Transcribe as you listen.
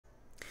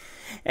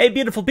Hey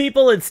beautiful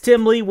people, it's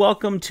Tim Lee.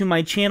 Welcome to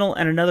my channel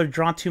and another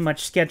Draw Too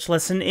Much sketch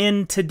lesson.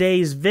 In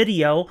today's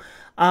video,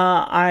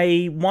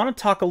 I want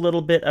to talk a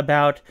little bit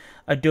about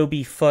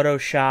Adobe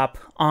Photoshop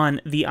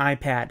on the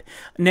iPad.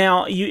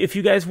 Now, if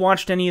you guys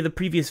watched any of the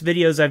previous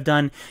videos I've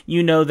done,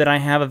 you know that I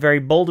have a very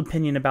bold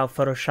opinion about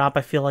Photoshop.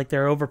 I feel like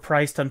they're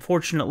overpriced,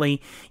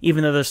 unfortunately,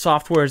 even though the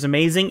software is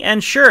amazing.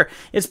 And sure,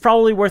 it's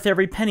probably worth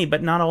every penny,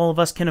 but not all of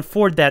us can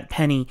afford that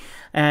penny.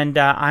 And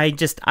I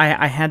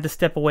had to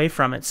step away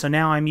from it. So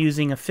now I'm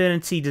using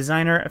Affinity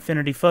Designer,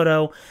 Affinity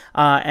Photo,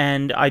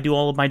 and I do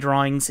all of my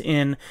drawings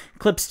in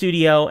Clip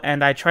Studio,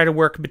 and I try to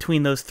work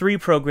between those three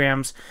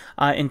programs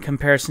in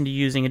comparison to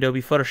using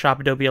Adobe Photoshop,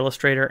 Adobe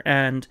Illustrator,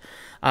 and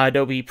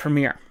Adobe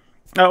Premiere.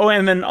 Oh,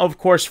 and then, of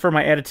course, for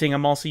my editing,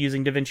 I'm also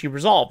using DaVinci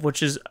Resolve,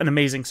 which is an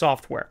amazing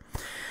software.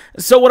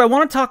 So what I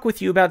want to talk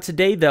with you about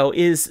today, though,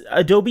 is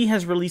Adobe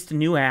has released a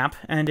new app,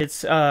 and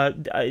it's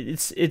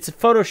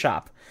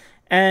Photoshop.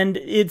 And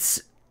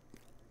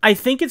I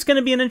think it's going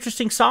to be an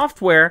interesting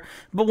software,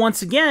 but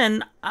once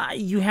again,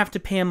 you have to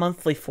pay a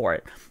monthly for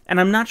it. And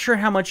I'm not sure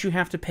how much you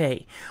have to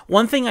pay.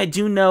 One thing I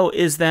do know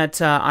is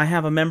that I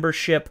have a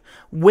membership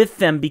with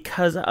them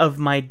because of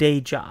my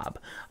day job.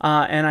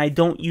 And I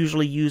don't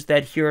usually use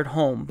that here at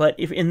home. But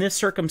if in this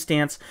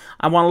circumstance,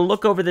 I want to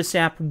look over this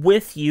app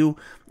with you.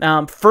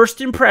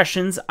 First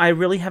impressions, I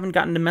really haven't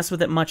gotten to mess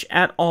with it much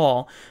at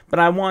all. But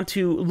I want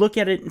to look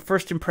at it in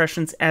first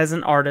impressions as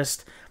an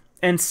artist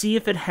and see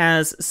if it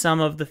has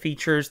some of the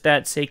features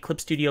that, say, Clip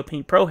Studio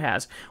Paint Pro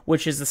has,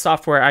 which is the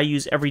software I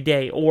use every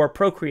day, or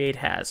Procreate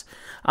has.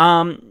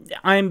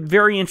 I'm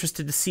very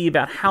interested to see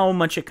about how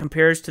much it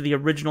compares to the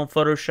original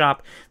Photoshop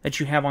that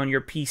you have on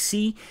your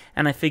PC,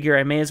 and I figure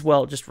I may as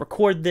well just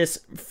record this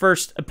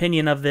first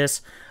opinion of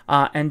this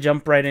and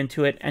jump right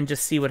into it and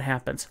just see what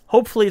happens.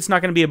 Hopefully it's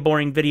not going to be a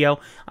boring video.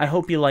 I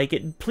hope you like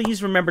it.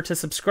 Please remember to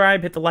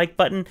subscribe, hit the like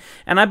button,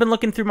 and I've been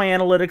looking through my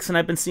analytics and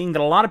I've been seeing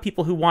that a lot of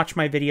people who watch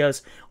my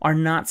videos are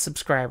not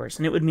subscribers,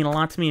 and it would mean a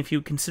lot to me if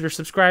you consider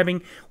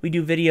subscribing. We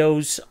do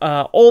videos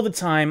all the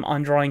time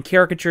on drawing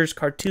caricatures,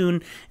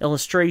 cartoon,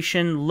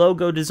 illustration,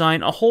 logo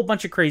design, a whole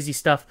bunch of crazy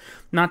stuff,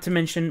 not to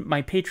mention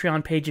my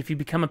Patreon page. If you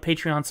become a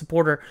Patreon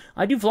supporter,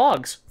 I do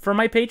vlogs for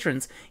my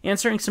patrons,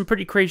 answering some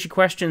pretty crazy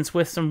questions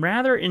with some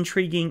rather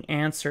intriguing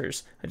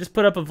answers. I just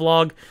put up a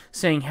vlog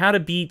saying how to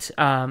beat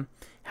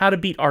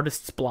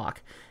artist's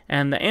block.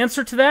 And the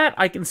answer to that,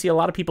 I can see a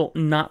lot of people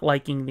not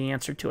liking the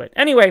answer to it.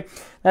 Anyway,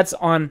 that's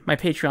on my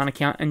Patreon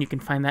account, and you can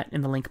find that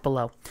in the link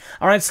below.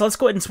 All right, so let's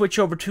go ahead and switch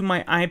over to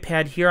my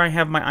iPad here. I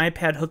have my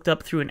iPad hooked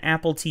up through an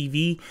Apple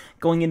TV,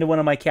 going into one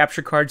of my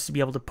capture cards to be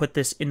able to put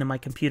this into my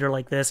computer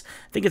like this.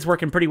 I think it's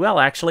working pretty well,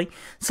 actually.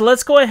 So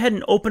let's go ahead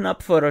and open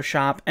up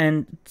Photoshop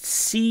and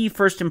see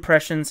first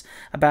impressions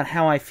about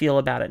how I feel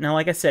about it. Now,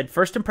 like I said,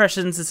 first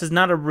impressions, this is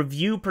not a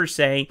review per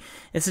se.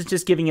 This is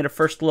just giving it a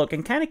first look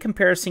and kind of giving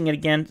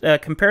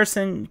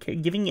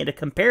it a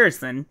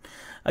comparison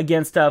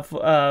against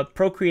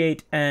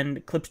Procreate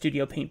and Clip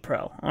Studio Paint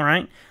Pro, all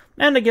right?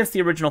 And against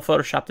the original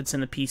Photoshop that's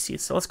in the PC.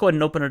 So let's go ahead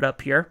and open it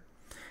up here.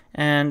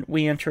 And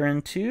we enter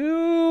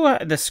into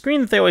the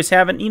screen that they always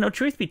have. And, you know,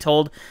 truth be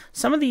told,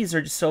 some of these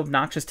are just so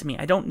obnoxious to me.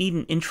 I don't need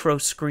an intro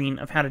screen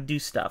of how to do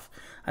stuff.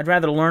 I'd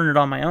rather learn it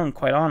on my own,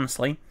 quite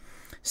honestly.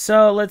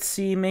 So let's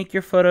see, make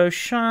your photo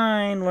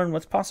shine, learn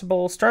what's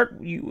possible. Start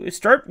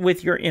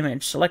with your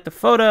image. Select a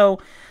photo,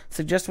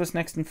 suggest what's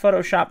next in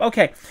Photoshop.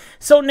 Okay,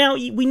 so now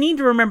we need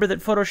to remember that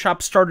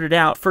Photoshop started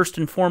out first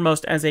and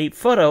foremost as a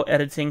photo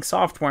editing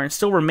software and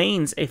still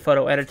remains a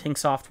photo editing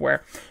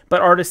software.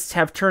 But artists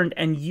have turned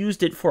and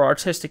used it for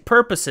artistic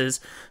purposes.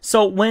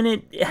 So when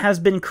it has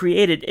been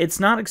created, it's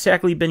not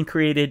exactly been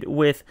created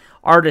with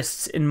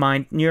artists in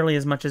mind nearly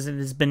as much as it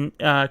has been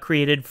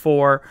created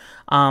for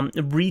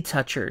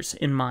retouchers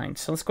in mind.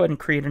 So let's go ahead and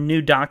create a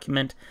new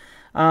document.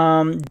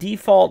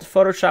 Default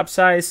Photoshop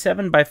size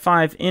 7 by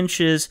 5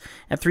 inches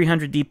at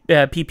 300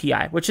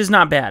 ppi, which is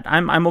not bad.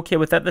 I'm okay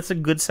with that. That's a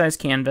good size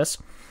canvas.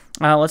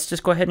 Let's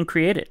just go ahead and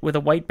create it with a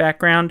white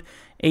background,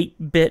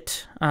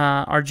 8-bit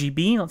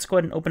RGB. Let's go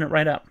ahead and open it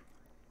right up.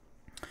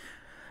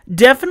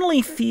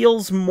 Definitely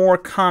feels more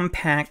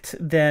compact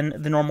than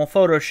the normal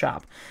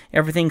Photoshop.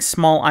 Everything's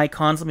small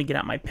icons. Let me get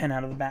out my pen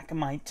out of the back of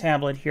my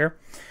tablet here.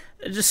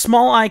 Just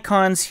small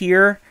icons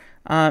here.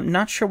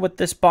 Not sure what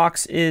this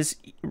box is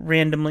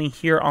randomly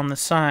here on the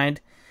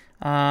side.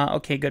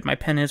 Okay, good. My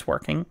pen is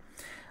working.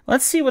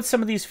 Let's see what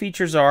some of these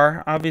features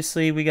are.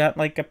 Obviously, we got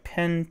like a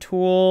pen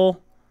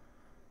tool.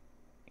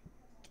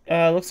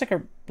 Looks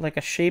like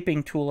a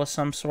shaping tool of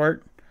some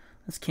sort.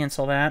 Let's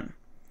cancel that.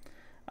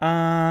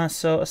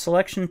 So a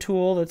selection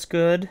tool, that's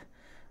good.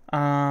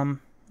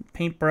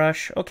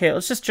 Paintbrush. Okay,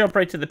 let's just jump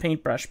right to the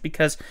paintbrush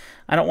because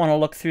I don't want to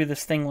look through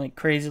this thing like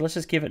crazy. Let's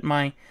just give it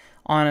my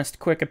honest,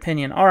 quick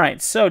opinion. All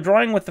right, so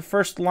drawing with the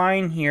first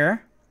line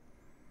here.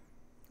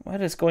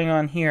 What is going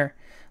on here?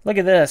 Look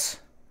at this.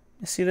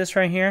 You see this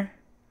right here?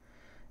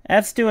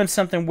 That's doing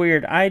something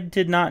weird. I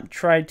did not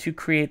try to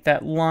create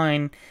that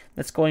line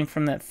that's going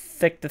from that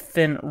thick to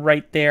thin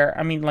right there.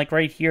 I mean, like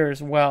right here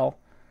as well.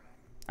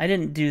 I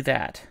didn't do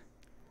that.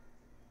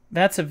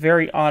 That's a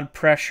very odd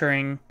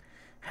pressuring.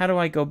 How do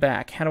I go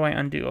back? How do I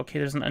undo? Okay,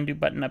 there's an undo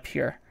button up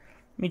here.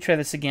 Let me try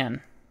this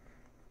again.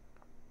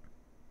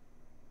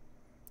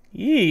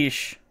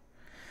 Yeesh.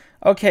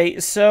 Okay,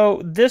 so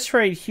this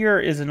right here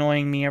is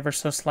annoying me ever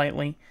so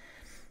slightly.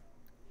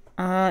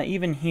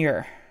 Even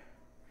here.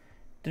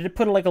 Did it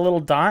put like a little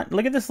dot?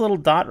 Look at this little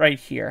dot right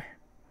here.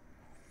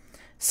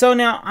 So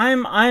now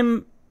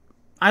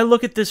I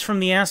look at this from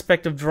the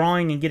aspect of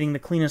drawing and getting the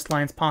cleanest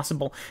lines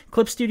possible.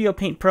 Clip Studio,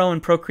 Paint Pro,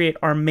 and Procreate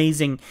are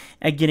amazing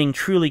at getting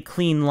truly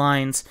clean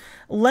lines.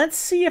 Let's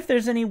see if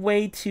there's any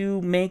way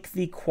to make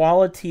the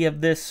quality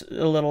of this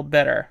a little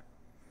better.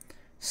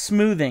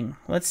 Smoothing.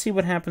 Let's see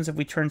what happens if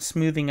we turn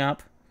smoothing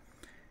up.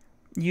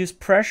 Use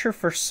pressure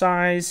for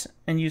size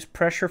and use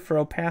pressure for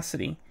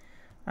opacity.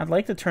 I'd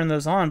like to turn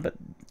those on, but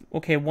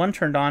okay, one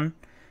turned on.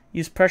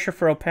 Use pressure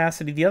for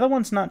opacity. The other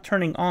one's not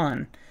turning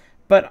on,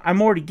 but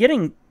I'm already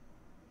getting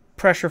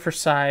pressure for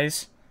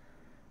size.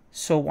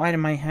 So why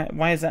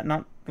is that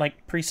not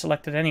like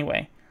pre-selected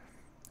anyway?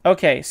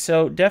 Okay,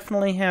 so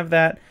definitely have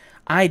that.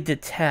 I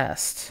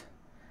detest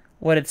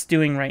what it's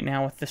doing right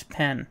now with this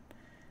pen.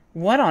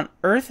 What on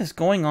earth is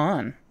going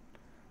on?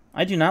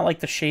 I do not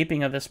like the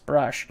shaping of this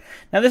brush.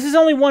 Now this is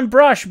only one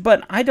brush,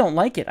 but I don't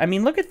like it. I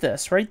mean, look at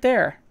this right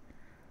there.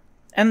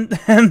 And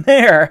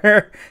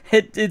there,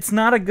 it's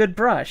not a good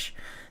brush.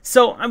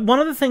 So one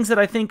of the things that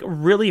I think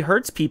really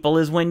hurts people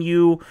is when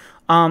you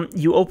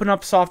open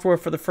up software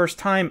for the first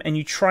time and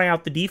you try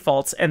out the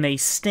defaults and they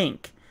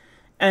stink.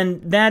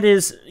 And that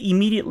is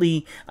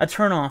immediately a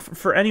turnoff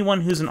for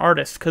anyone who's an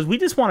artist, because we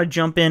just want to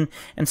jump in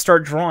and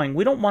start drawing.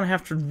 We don't want to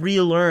have to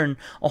relearn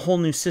a whole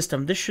new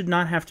system. This should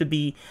not have to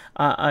be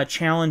a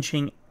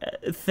challenging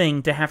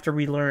thing to have to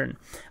relearn.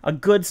 A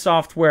good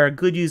software, a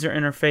good user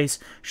interface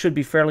should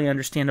be fairly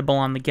understandable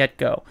on the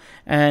get-go.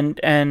 And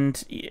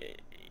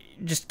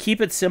just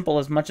keep it simple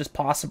as much as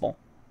possible.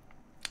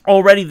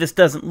 Already this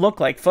doesn't look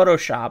like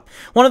Photoshop.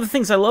 One of the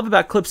things I love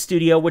about Clip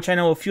Studio, which I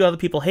know a few other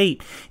people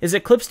hate, is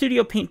that Clip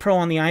Studio Paint Pro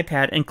on the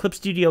iPad and Clip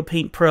Studio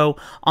Paint Pro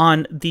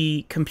on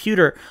the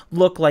computer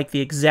look like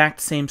the exact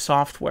same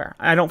software.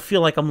 I don't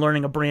feel like I'm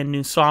learning a brand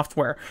new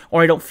software,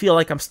 or I don't feel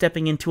like I'm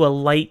stepping into a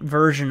light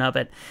version of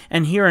it.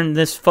 And here in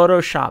this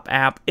Photoshop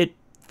app, it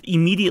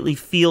immediately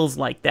feels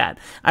like that.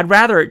 I'd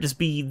rather it just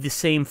be the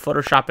same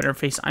Photoshop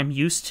interface I'm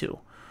used to.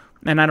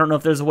 And I don't know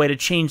if there's a way to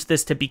change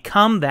this to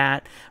become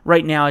that.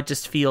 Right now it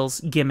just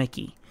feels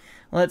gimmicky.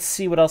 Let's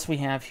see what else we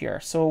have here.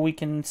 So we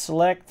can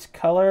select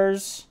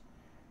colors.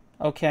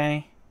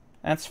 Okay,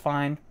 that's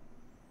fine.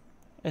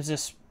 Is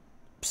this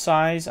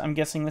size? I'm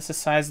guessing this is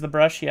size of the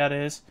brush. Yeah, it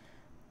is.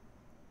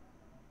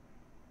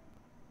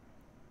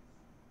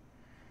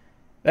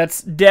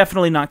 That's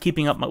definitely not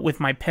keeping up with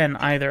my pen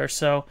either,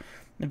 so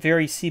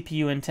very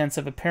CPU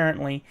intensive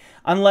apparently.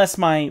 Unless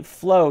my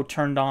flow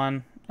turned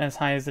on as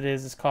high as it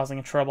is causing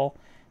a trouble.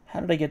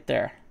 How did I get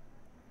there?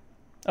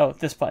 Oh,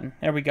 this button.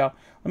 There we go.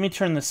 Let me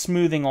turn the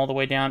smoothing all the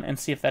way down and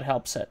see if that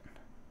helps it.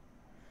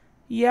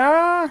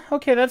 Yeah,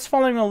 okay, that's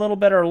following a little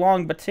better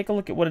along, but take a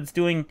look at what it's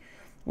doing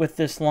with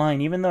this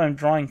line. Even though I'm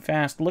drawing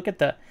fast, look at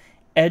the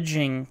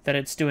edging that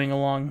it's doing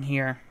along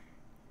here.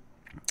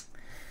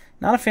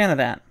 Not a fan of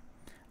that.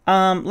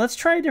 Let's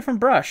try a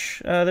different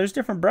brush. There's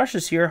different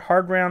brushes here.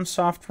 Hard round,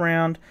 soft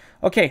round.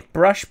 Okay,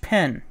 brush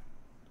pen.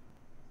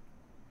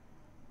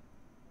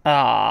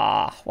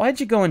 Why'd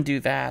you go and do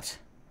that?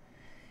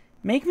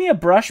 Make me a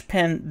brush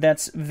pen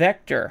that's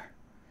vector.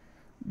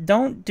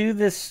 Don't do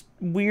this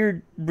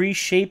weird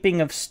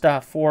reshaping of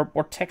stuff or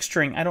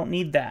texturing. I don't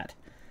need that.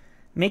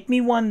 Make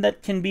me one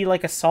that can be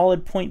like a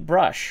solid point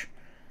brush.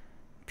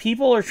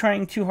 People are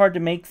trying too hard to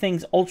make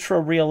things ultra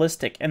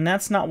realistic, and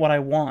that's not what I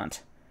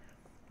want.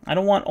 I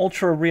don't want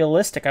ultra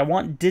realistic. I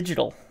want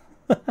digital.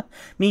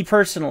 Me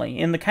personally,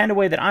 in the kind of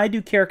way that I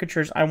do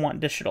caricatures, I want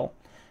digital.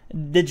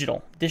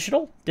 Digital.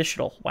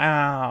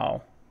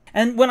 Wow.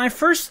 And when I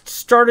first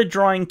started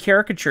drawing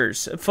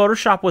caricatures,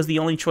 Photoshop was the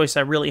only choice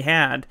I really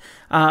had.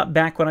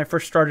 Back when I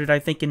first started, I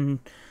think in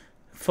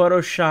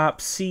Photoshop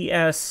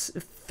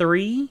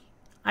CS3,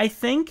 I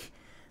think.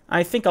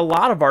 I think a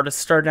lot of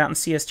artists started out in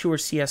CS2 or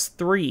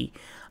CS3,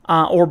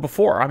 or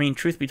before. I mean,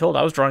 truth be told,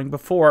 I was drawing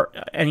before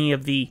any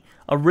of the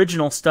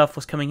original stuff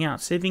was coming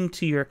out. Saving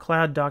to your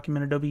cloud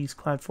document, Adobe's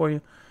cloud for you.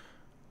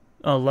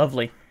 Oh,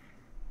 lovely.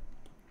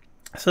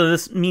 So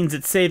this means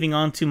it's saving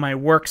onto my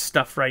work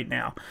stuff right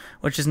now,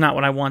 which is not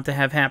what I want to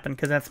have happen,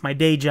 because that's my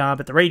day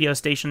job at the radio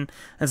station.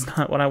 That's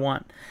not what I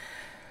want.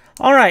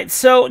 All right,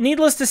 so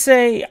needless to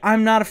say,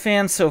 I'm not a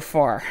fan so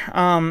far.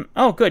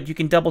 Oh, good, you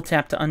can double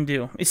tap to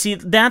undo. You see,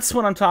 that's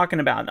what I'm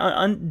talking about.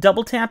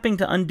 Double tapping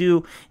to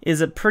undo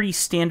is a pretty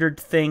standard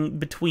thing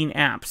between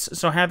apps,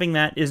 so having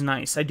that is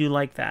nice. I do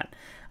like that.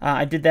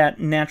 I did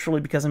that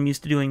naturally because I'm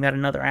used to doing that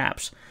in other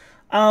apps.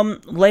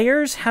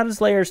 Layers, how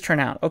does layers turn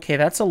out? Okay,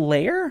 that's a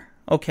layer?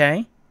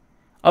 Okay.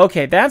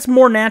 Okay, that's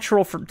more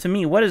natural to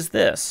me. What is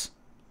this?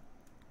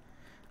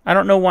 I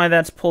don't know why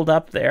that's pulled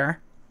up there.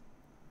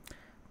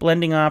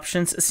 Blending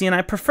options. See, and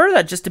I prefer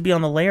that just to be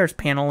on the layers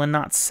panel and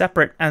not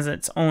separate as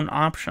its own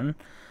option.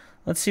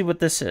 Let's see what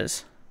this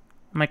is.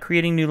 Am I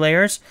creating new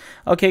layers?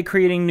 Okay,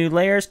 creating new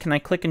layers. Can I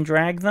click and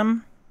drag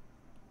them?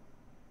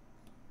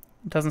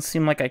 It doesn't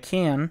seem like I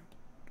can.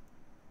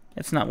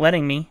 It's not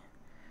letting me.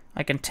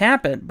 I can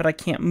tap it, but I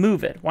can't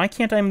move it. Why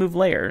can't I move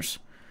layers?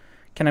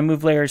 Can I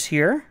move layers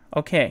here?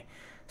 Okay.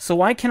 So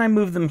why can I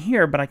move them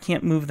here, but I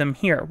can't move them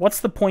here? What's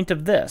the point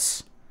of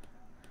this?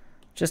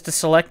 Just to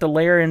select a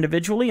layer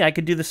individually? I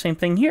could do the same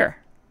thing here.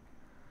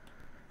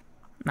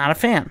 Not a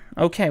fan.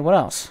 Okay, what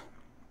else?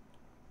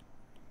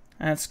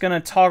 And it's going to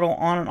toggle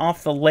on and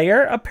off the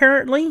layer,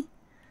 apparently.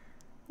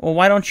 Well,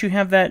 why don't you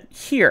have that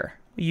here?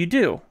 You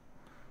do.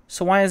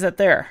 So why is that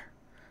there?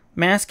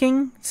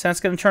 Masking? So that's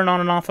going to turn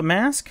on and off a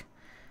mask?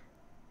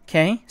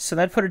 Okay, so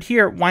that put it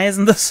here. Why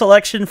isn't the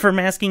selection for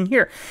masking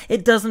here?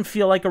 It doesn't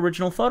feel like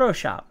original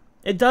Photoshop.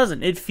 It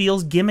doesn't. It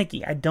feels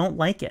gimmicky. I don't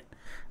like it.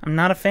 I'm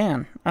not a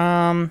fan.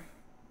 And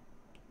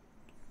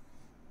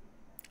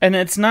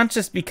it's not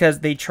just because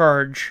they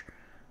charge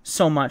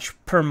so much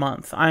per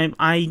month.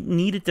 I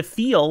need it to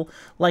feel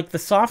like the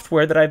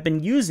software that I've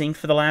been using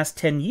for the last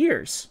 10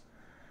 years.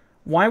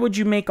 Why would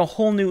you make a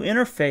whole new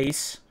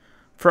interface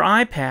for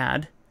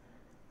iPad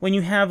when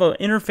you have an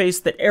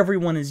interface that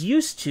everyone is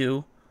used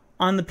to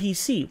on the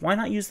PC? Why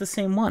not use the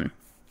same one?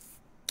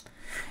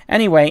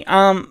 Anyway,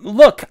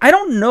 look, I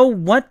don't know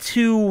what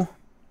to...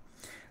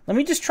 Let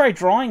me just try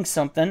drawing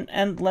something,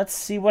 and let's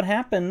see what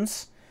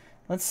happens.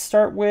 Let's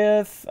start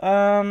with...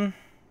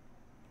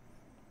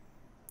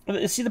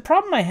 See, the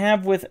problem I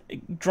have with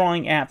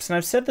drawing apps, and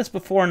I've said this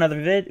before in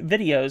other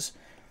videos,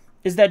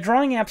 is that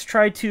drawing apps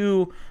try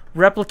to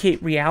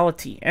replicate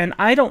reality, and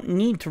I don't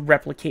need to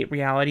replicate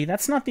reality.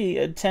 That's not the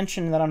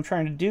intention that I'm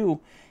trying to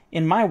do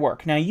in my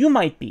work. Now, you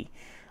might be.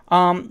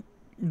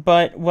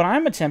 But what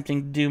I'm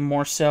attempting to do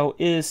more so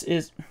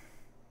is...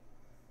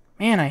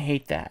 Man, I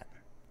hate that.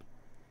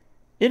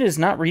 It is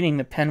not reading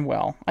the pen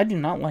well. I do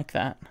not like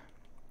that.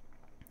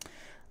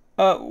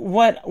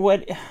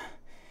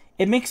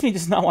 It makes me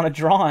just not want to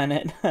draw in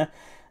it.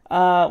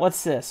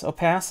 What's this?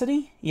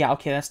 Opacity? Yeah,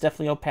 okay, that's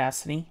definitely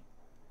opacity.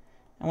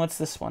 And what's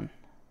this one?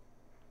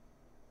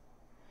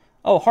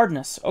 Oh,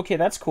 hardness. Okay,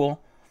 that's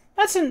cool.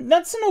 That's an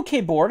okay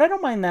board. I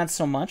don't mind that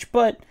so much,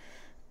 but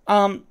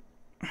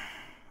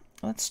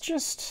let's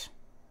just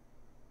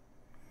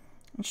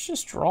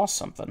draw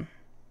something.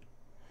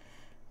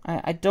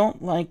 I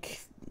don't like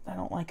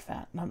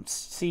that. Let's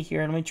see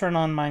here. Let me turn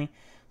on my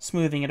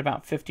smoothing at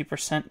about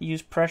 50%.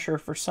 Use pressure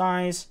for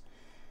size.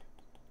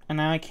 And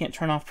now I can't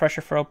turn off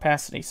pressure for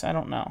opacity, so I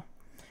don't know.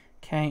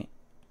 Okay.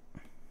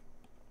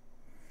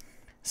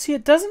 See,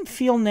 it doesn't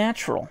feel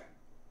natural.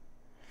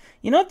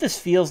 You know what this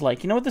feels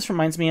like? You know what this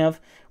reminds me of?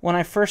 When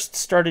I first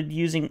started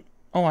using...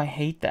 Oh, I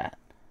hate that.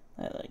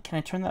 Can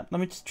I turn that?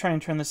 Let me just try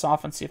and turn this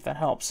off and see if that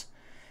helps.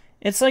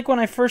 It's like when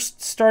I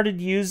first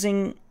started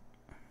using...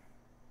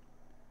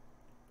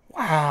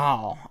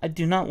 Wow, I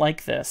do not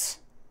like this.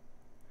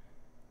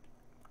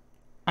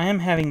 I am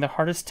having the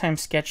hardest time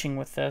sketching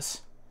with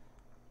this.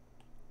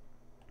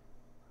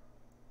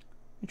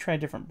 Let me try a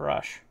different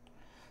brush.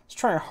 Let's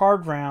try a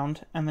hard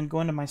round and then go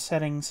into my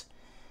settings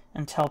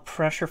and tell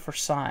pressure for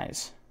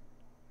size.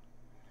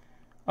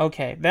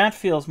 Okay, that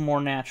feels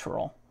more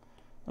natural.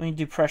 Let me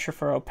do pressure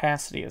for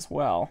opacity as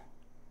well.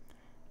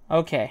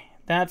 Okay,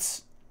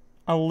 that's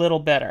a little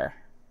better.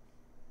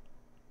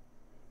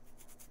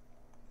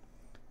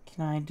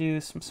 Can I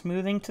do some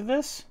smoothing to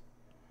this?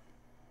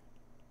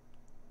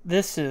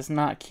 This is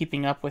not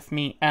keeping up with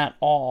me at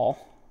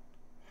all.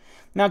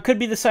 Now, it could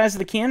be the size of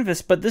the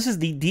canvas, but this is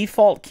the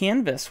default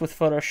canvas with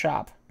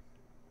Photoshop.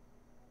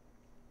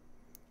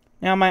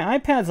 Now, my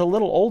iPad's a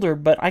little older,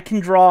 but I can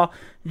draw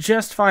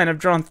just fine. I've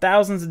drawn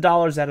thousands of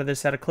dollars out of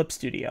this at a Clip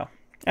Studio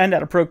and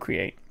at a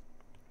Procreate.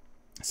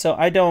 So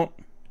I don't...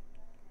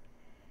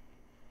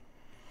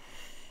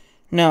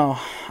 No,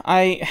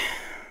 I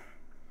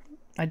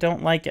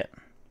don't like it.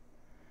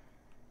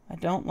 I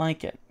don't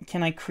like it.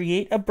 Can I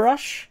create a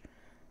brush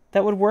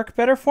that would work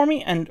better for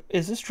me? And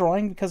is this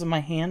drawing because of my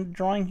hand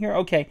drawing here?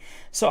 Okay,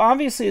 so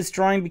obviously it's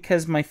drawing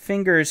because my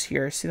finger is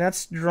here. See,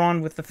 that's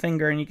drawn with the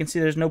finger, and you can see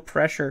there's no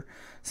pressure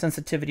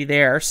sensitivity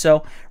there.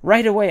 So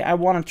right away, I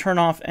want to turn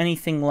off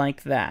anything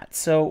like that.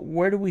 So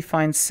where do we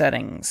find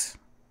settings?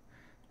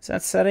 Is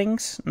that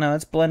settings? No,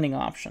 that's blending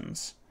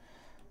options.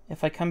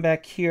 If I come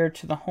back here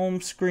to the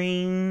home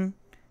screen,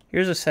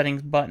 here's a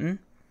settings button.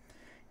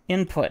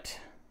 Input,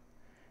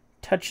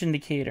 touch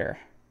indicator,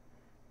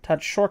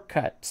 touch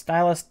shortcut,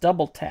 stylus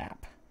double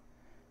tap,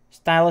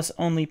 stylus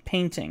only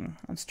painting.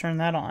 Let's turn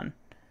that on.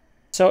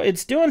 So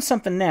it's doing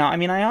something now. I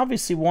mean, I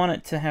obviously want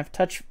it to have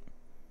touch.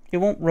 It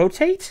won't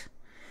rotate?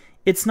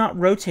 It's not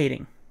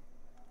rotating.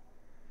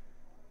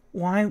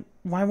 Why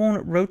won't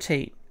it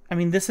rotate? I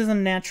mean, this is a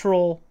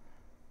natural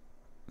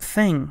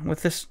thing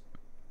with this.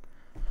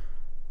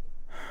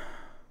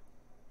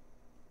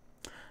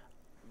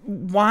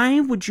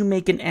 Why would you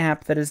make an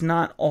app that is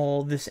not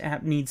all this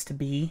app needs to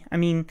be? I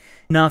mean,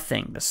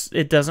 nothing.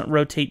 It doesn't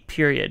rotate,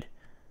 period.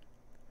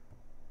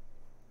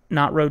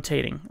 Not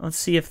rotating. Let's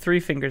see if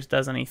 3 fingers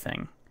does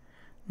anything.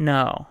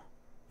 No.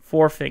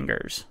 4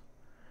 fingers.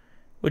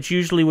 which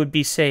usually would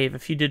be save.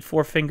 If you did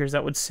 4 fingers,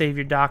 that would save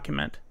your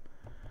document.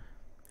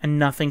 And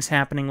nothing's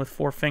happening with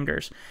 4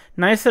 fingers.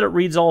 Nice that it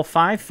reads all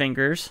 5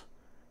 fingers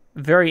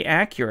very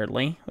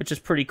accurately, which is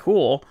pretty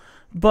cool,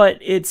 but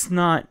it's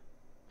not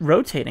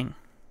rotating.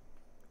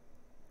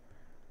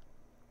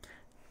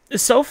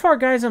 So far,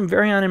 guys, I'm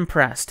very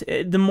unimpressed.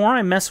 The more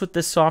I mess with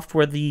this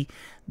software, the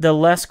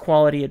less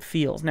quality it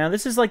feels. Now,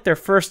 this is like their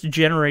first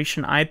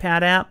generation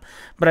iPad app,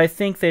 but I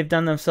think they've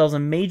done themselves a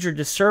major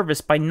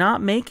disservice by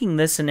not making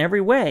this in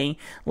every way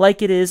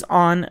like it is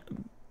on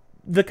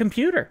the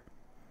computer.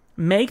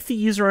 Make the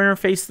user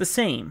interface the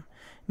same.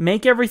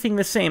 Make everything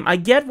the same. I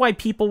get why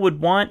people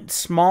would want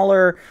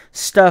smaller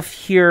stuff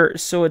here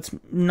so it's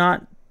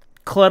not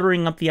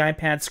cluttering up the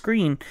iPad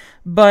screen,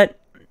 but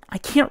I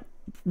can't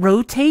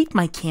rotate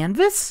my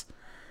canvas?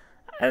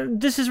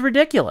 This is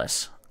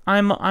ridiculous.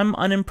 I'm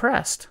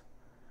unimpressed.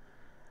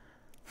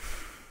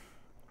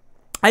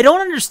 I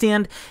don't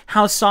understand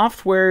how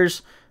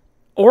softwares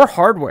or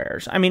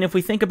hardwares, I mean, if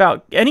we think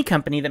about any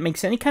company that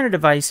makes any kind of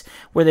device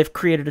where they've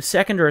created a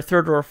second or a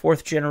third or a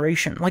fourth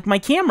generation, like my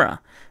camera,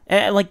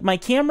 like my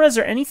cameras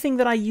or anything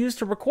that I use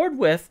to record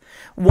with,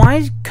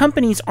 why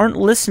companies aren't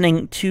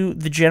listening to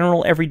the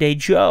general everyday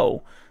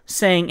Joe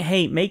saying,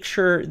 hey, make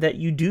sure that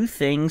you do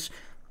things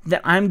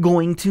that I'm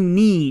going to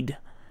need.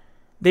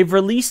 They've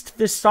released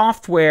this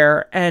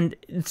software and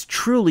it's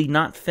truly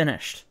not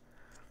finished.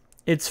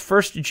 Its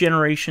first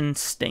generation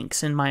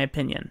stinks, in my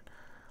opinion.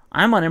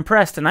 I'm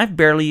unimpressed, and I've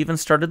barely even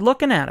started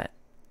looking at it.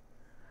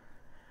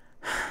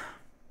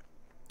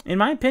 In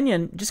my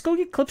opinion, just go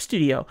get Clip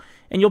Studio,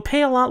 and you'll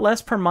pay a lot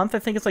less per month. I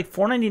think it's like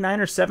 $4.99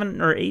 or $7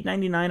 or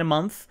 $8.99 a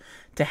month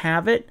to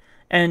have it,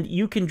 and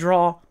you can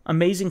draw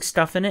amazing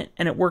stuff in it,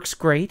 and it works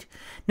great.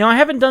 Now, I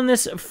haven't done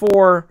this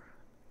for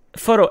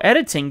photo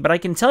editing, but I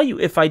can tell you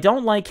if I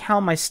don't like how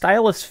my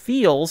stylus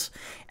feels,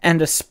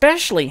 and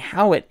especially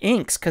how it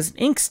inks, because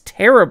it inks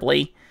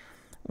terribly,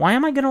 why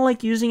am I going to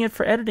like using it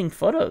for editing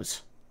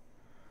photos?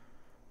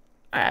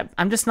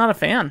 I'm just not a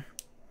fan.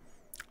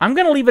 I'm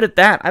going to leave it at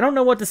that. I don't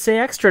know what to say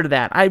extra to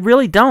that. I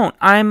really don't.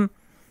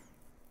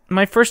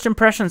 My first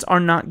impressions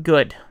are not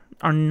good.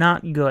 Are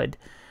not good.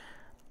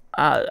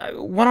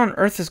 What on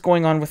earth is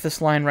going on with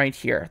this line right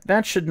here?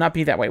 That should not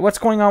be that way. What's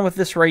going on with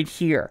this right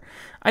here?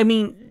 I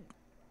mean,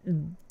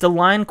 the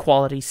line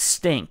qualities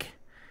stink.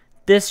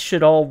 This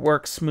should all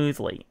work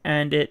smoothly,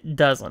 and it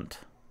doesn't.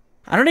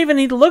 I don't even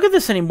need to look at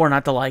this anymore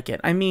not to like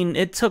it. I mean,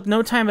 it took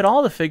no time at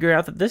all to figure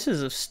out that this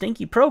is a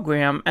stinky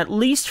program, at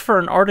least for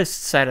an artist's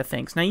side of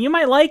things. Now, you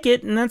might like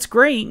it, and that's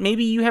great.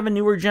 Maybe you have a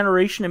newer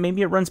generation, and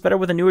maybe it runs better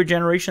with a newer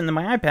generation than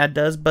my iPad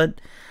does,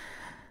 but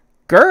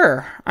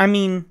grr. I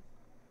mean,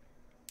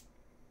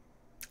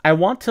 I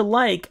want to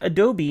like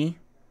Adobe,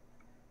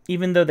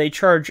 even though they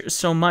charge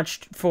so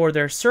much for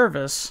their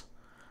service.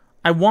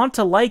 I want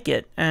to like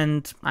it,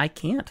 and I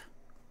can't.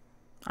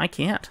 I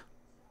can't.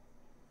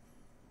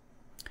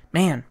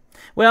 Man.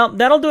 Well,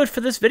 that'll do it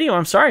for this video.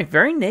 I'm sorry.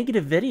 Very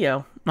negative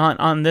video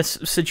on this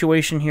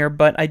situation here,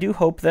 but I do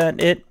hope that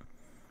it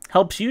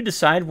helps you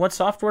decide what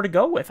software to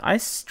go with. I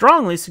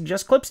strongly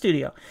suggest Clip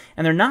Studio,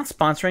 and they're not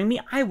sponsoring me.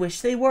 I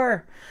wish they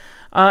were.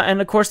 And,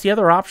 of course, the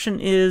other option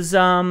is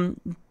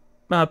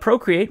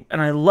Procreate,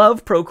 and I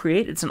love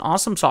Procreate. It's an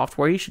awesome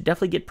software. You should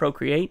definitely get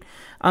Procreate.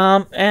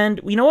 And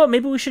you know what?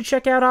 Maybe we should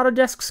check out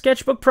Autodesk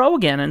Sketchbook Pro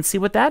again and see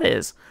what that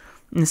is.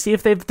 And see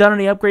if they've done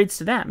any upgrades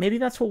to that. Maybe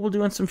that's what we'll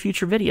do in some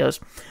future videos.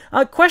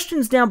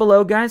 Questions down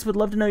below, guys. Would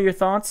love to know your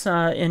thoughts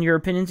and your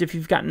opinions if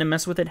you've gotten to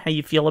mess with it, how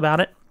you feel about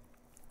it.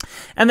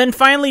 And then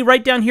finally,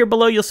 right down here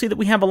below, you'll see that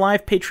we have a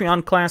live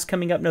Patreon class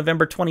coming up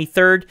November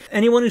 23rd.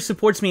 Anyone who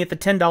supports me at the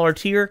 $10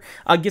 tier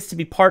gets to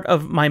be part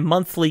of my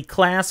monthly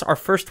class. Our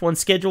first one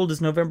scheduled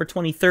is November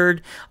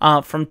 23rd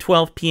from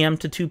 12 p.m.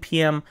 to 2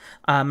 p.m.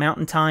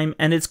 Mountain Time,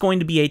 and it's going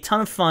to be a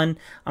ton of fun.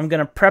 I'm going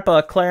to prep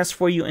a class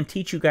for you and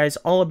teach you guys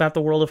all about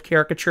the world of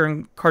caricature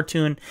and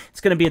cartoon. It's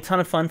going to be a ton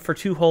of fun for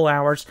 2 whole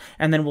hours,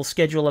 and then we'll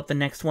schedule up the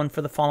next one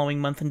for the following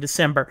month in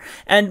December.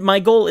 And my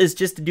goal is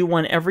just to do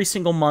one every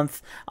single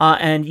month,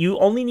 and you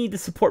only need to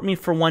support me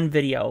for one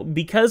video.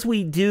 Because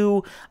we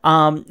do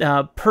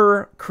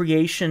per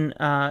creation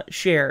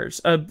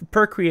shares,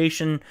 per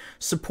creation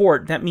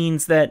support, that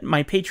means that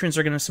my patrons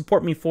are going to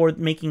support me for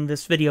making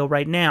this video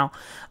right now.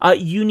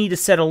 You need to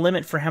set a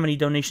limit for how many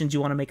donations you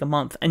want to make a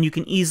month, and you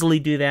can easily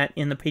do that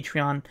in the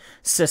Patreon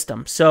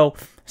system. So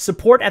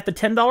support at the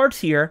 $10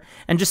 tier,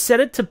 and just set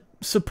it to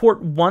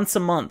support once a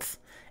month.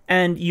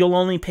 And you'll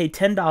only pay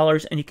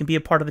 $10, and you can be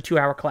a part of the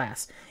 2-hour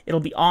class. It'll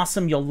be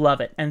awesome. You'll love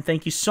it. And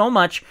thank you so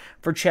much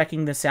for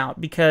checking this out,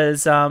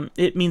 because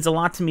it means a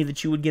lot to me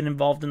that you would get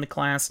involved in the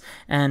class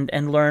and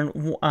learn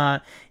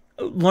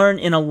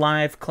in a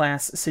live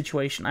class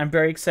situation. I'm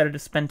very excited to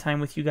spend time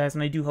with you guys,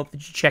 and I do hope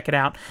that you check it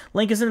out.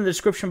 Link is in the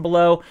description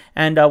below,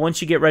 and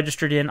once you get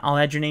registered in, I'll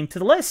add your name to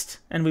the list,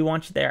 and we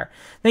want you there.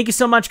 Thank you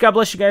so much. God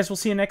bless you guys. We'll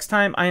see you next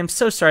time. I am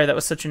so sorry that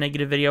was such a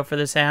negative video for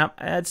this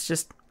app. It's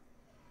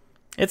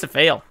a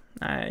fail.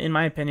 In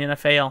my opinion, a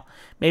fail.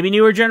 Maybe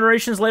newer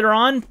generations later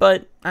on,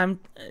 but I'm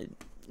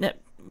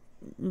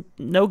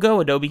no go,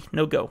 Adobe.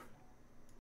 No go.